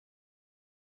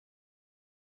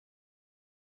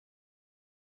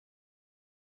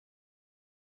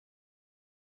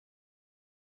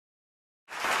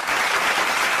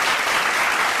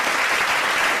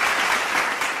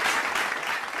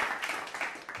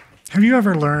Have you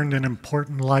ever learned an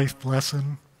important life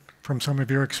lesson from some of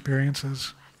your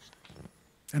experiences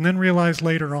and then realized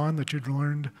later on that you'd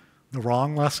learned the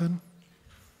wrong lesson?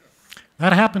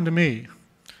 That happened to me,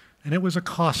 and it was a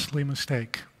costly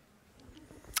mistake.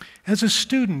 As a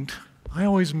student, I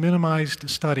always minimized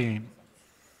studying.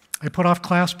 I put off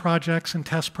class projects and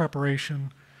test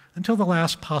preparation until the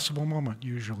last possible moment,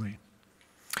 usually.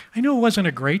 I knew it wasn't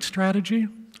a great strategy,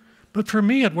 but for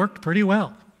me it worked pretty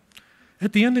well.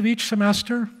 At the end of each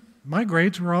semester, my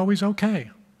grades were always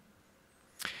okay.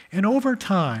 And over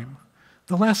time,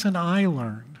 the lesson I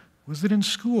learned was that in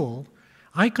school,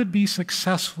 I could be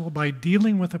successful by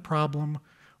dealing with a problem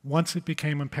once it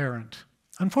became apparent.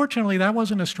 Unfortunately, that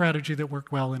wasn't a strategy that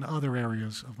worked well in other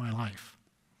areas of my life.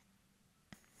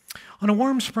 On a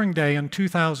warm spring day in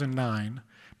 2009,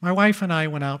 my wife and I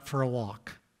went out for a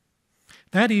walk.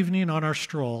 That evening on our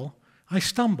stroll, I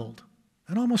stumbled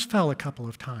and almost fell a couple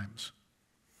of times.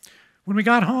 When we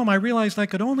got home, I realized I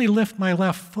could only lift my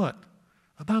left foot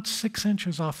about 6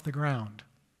 inches off the ground.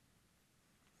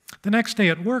 The next day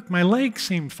at work, my legs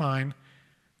seemed fine,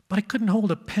 but I couldn't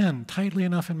hold a pen tightly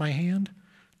enough in my hand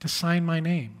to sign my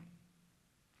name.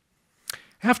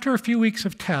 After a few weeks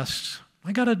of tests,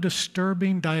 I got a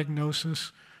disturbing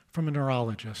diagnosis from a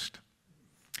neurologist.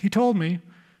 He told me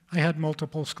I had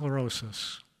multiple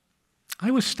sclerosis. I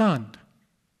was stunned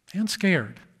and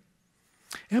scared.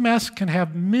 MS can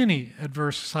have many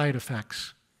adverse side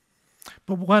effects,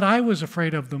 but what I was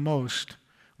afraid of the most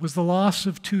was the loss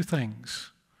of two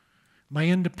things: my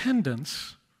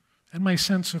independence and my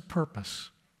sense of purpose.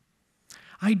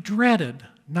 I dreaded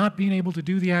not being able to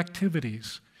do the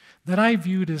activities that I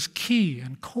viewed as key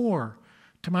and core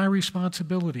to my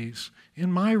responsibilities in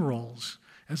my roles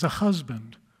as a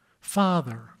husband,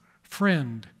 father,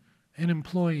 friend, and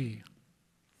employee.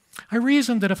 I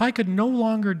reasoned that if I could no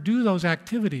longer do those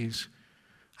activities,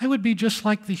 I would be just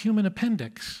like the human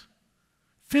appendix,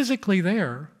 physically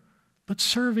there, but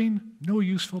serving no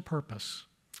useful purpose.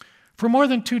 For more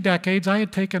than 2 decades, I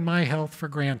had taken my health for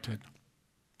granted.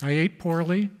 I ate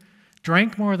poorly,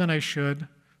 drank more than I should,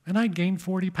 and I'd gained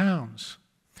 40 pounds.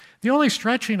 The only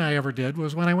stretching I ever did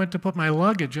was when I went to put my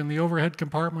luggage in the overhead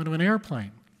compartment of an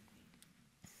airplane.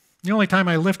 The only time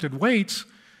I lifted weights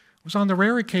was on the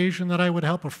rare occasion that I would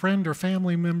help a friend or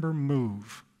family member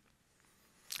move.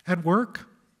 At work,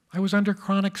 I was under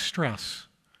chronic stress,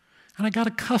 and I got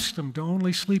accustomed to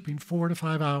only sleeping 4 to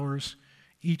 5 hours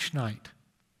each night.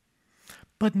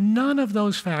 But none of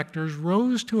those factors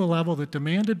rose to a level that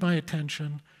demanded my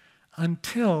attention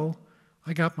until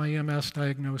I got my MS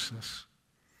diagnosis.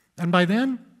 And by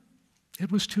then,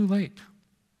 it was too late.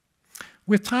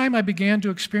 With time, I began to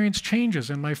experience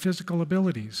changes in my physical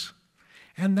abilities,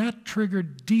 and that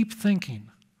triggered deep thinking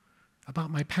about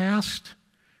my past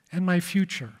and my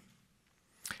future.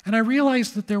 And I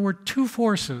realized that there were two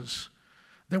forces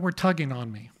that were tugging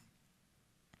on me.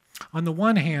 On the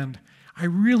one hand, I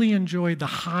really enjoyed the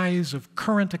highs of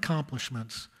current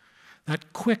accomplishments,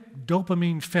 that quick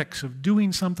dopamine fix of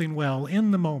doing something well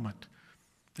in the moment.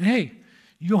 And hey,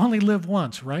 you only live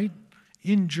once, right?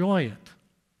 Enjoy it.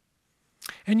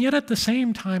 And yet at the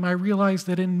same time, I realized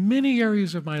that in many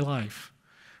areas of my life,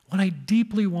 what I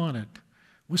deeply wanted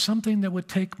was something that would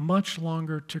take much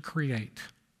longer to create.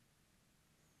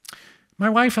 My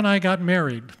wife and I got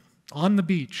married on the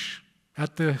beach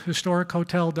at the historic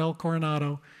Hotel Del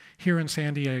Coronado here in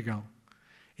San Diego.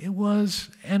 It was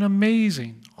an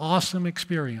amazing, awesome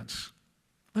experience,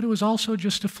 but it was also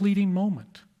just a fleeting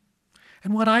moment.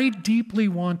 And what I deeply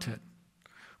wanted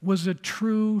was a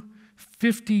true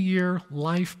 50-year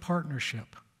life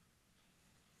partnership.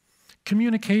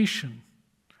 Communication,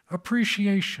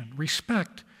 appreciation,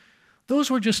 respect, those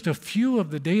were just a few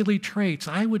of the daily traits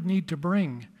I would need to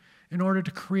bring in order to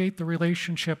create the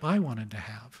relationship I wanted to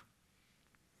have.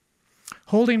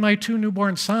 Holding my 2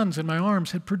 newborn sons in my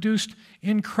arms had produced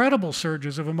incredible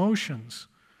surges of emotions,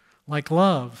 like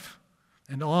love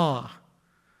and awe,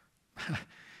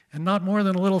 and not more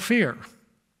than a little fear.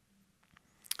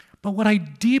 But what I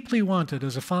deeply wanted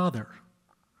as a father,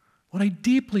 what I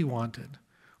deeply wanted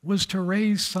was to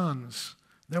raise sons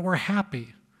that were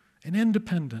happy and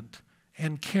independent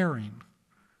and caring.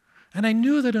 And I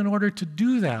knew that in order to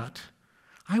do that,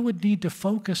 I would need to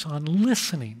focus on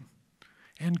listening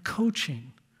and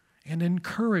coaching and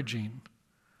encouraging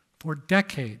for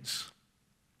decades.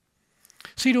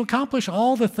 See, to accomplish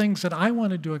all the things that I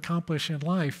wanted to accomplish in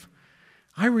life,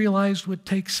 I realized would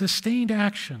take sustained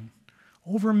action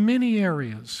over many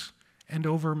areas and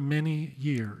over many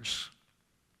years.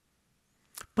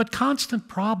 But constant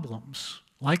problems,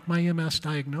 like my MS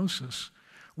diagnosis,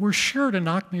 were sure to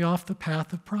knock me off the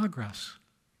path of progress.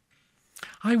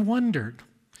 I wondered,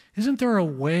 isn't there a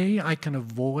way I can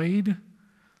avoid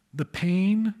the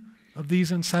pain of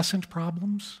these incessant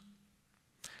problems?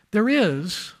 There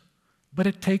is, but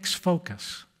it takes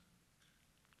focus.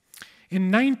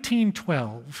 In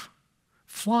 1912,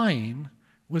 flying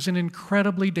was an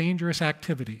incredibly dangerous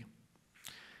activity.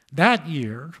 That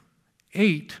year,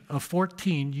 8 of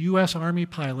 14 U.S. Army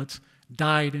pilots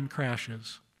died in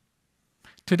crashes.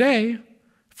 Today,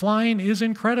 flying is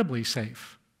incredibly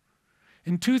safe.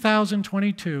 In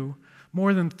 2022,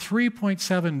 more than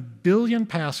 3.7 billion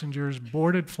passengers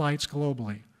boarded flights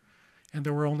globally, and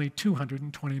there were only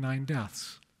 229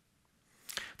 deaths.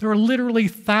 There are literally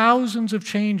thousands of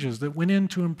changes that went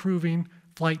into improving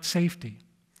flight safety.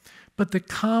 But the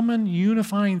common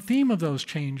unifying theme of those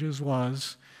changes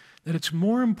was that it's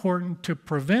more important to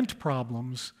prevent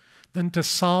problems than to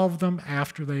solve them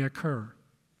after they occur.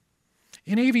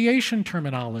 In aviation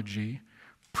terminology,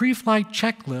 pre-flight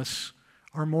checklists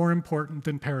are more important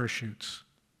than parachutes.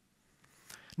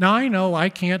 Now, I know I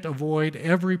can't avoid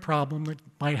every problem that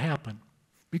might happen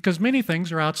because many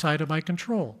things are outside of my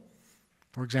control.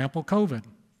 For example, COVID.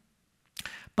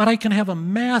 But I can have a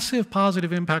massive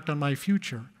positive impact on my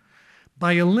future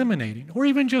by eliminating or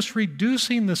even just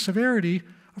reducing the severity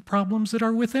of problems that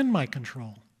are within my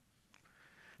control.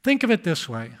 Think of it this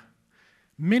way.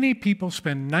 Many people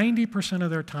spend 90% of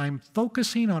their time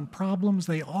focusing on problems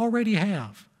they already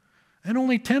have, and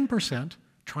only 10%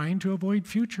 trying to avoid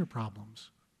future problems.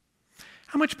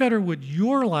 How much better would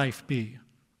your life be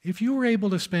if you were able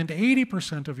to spend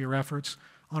 80% of your efforts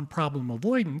on problem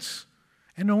avoidance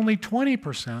and only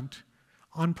 20%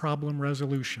 on problem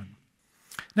resolution?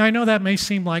 Now, I know that may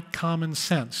seem like common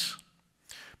sense,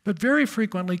 but very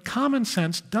frequently, common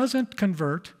sense doesn't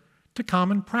convert to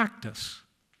common practice.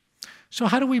 So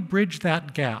how do we bridge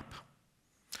that gap?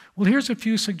 Well, here's a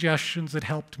few suggestions that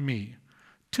helped me.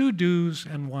 2 do's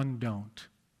and 1 don't.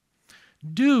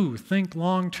 Do think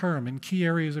long-term in key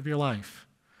areas of your life.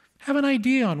 Have an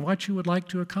idea on what you would like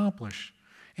to accomplish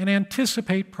and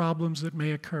anticipate problems that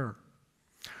may occur.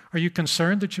 Are you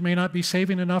concerned that you may not be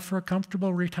saving enough for a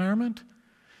comfortable retirement?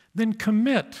 Then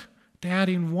commit to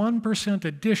adding 1%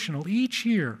 additional each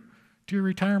year to your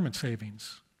retirement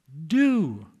savings.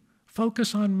 Do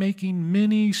focus on making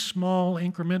many small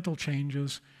incremental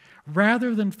changes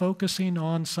rather than focusing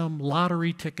on some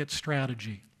lottery ticket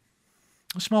strategy.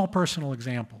 A small personal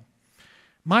example.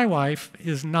 My wife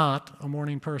is not a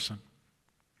morning person.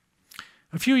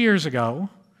 A few years ago,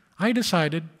 I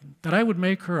decided that I would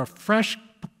make her a fresh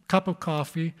cup of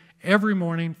coffee every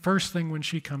morning, first thing when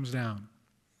she comes down.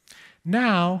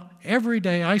 Now, every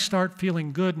day I start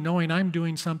feeling good knowing I'm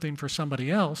doing something for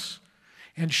somebody else,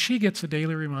 and she gets a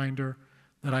daily reminder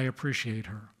that I appreciate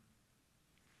her.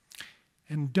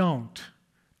 And don't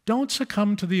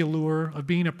succumb to the allure of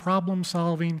being a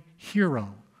problem-solving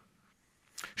hero.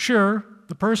 Sure,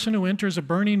 the person who enters a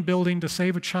burning building to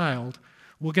save a child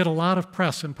will get a lot of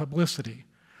press and publicity,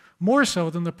 more so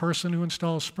than the person who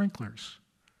installs sprinklers.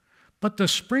 But the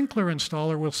sprinkler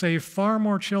installer will save far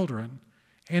more children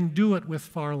and do it with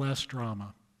far less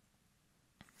drama.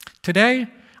 Today,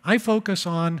 I focus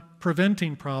on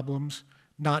preventing problems,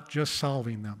 not just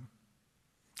solving them.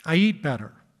 I eat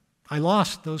better. I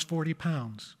lost those 40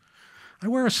 pounds. I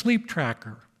wear a sleep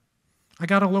tracker. I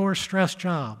got a lower stress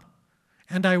job.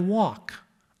 And I walk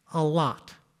a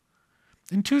lot.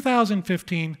 In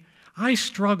 2015, I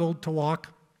struggled to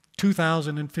walk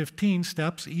 2,015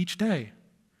 steps each day.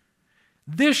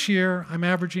 This year, I'm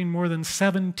averaging more than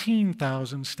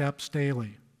 17,000 steps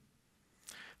daily.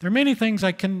 There are many things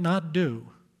I cannot do,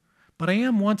 but I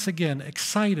am once again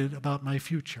excited about my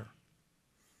future.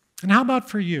 And how about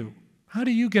for you? How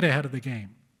do you get ahead of the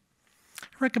game?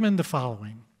 I recommend the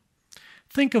following.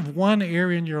 Think of one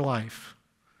area in your life.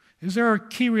 Is there a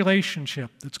key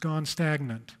relationship that's gone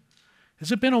stagnant?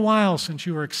 Has it been a while since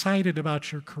you were excited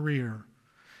about your career?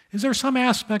 Is there some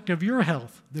aspect of your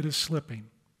health that is slipping?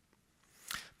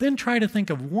 Then try to think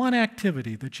of one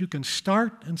activity that you can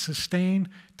start and sustain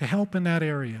to help in that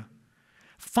area.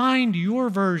 Find your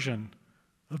version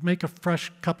of make a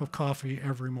fresh cup of coffee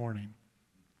every morning.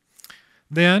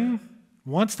 Then,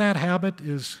 once that habit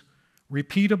is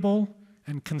repeatable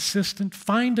and consistent,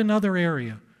 find another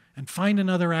area and find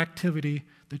another activity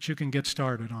that you can get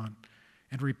started on.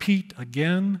 And repeat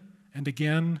again and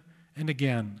again and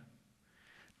again.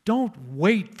 Don't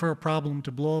wait for a problem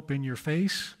to blow up in your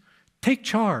face. Take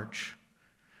charge.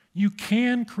 You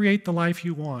can create the life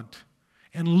you want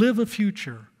and live a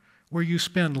future where you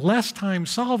spend less time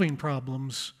solving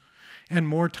problems and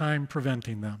more time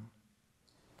preventing them.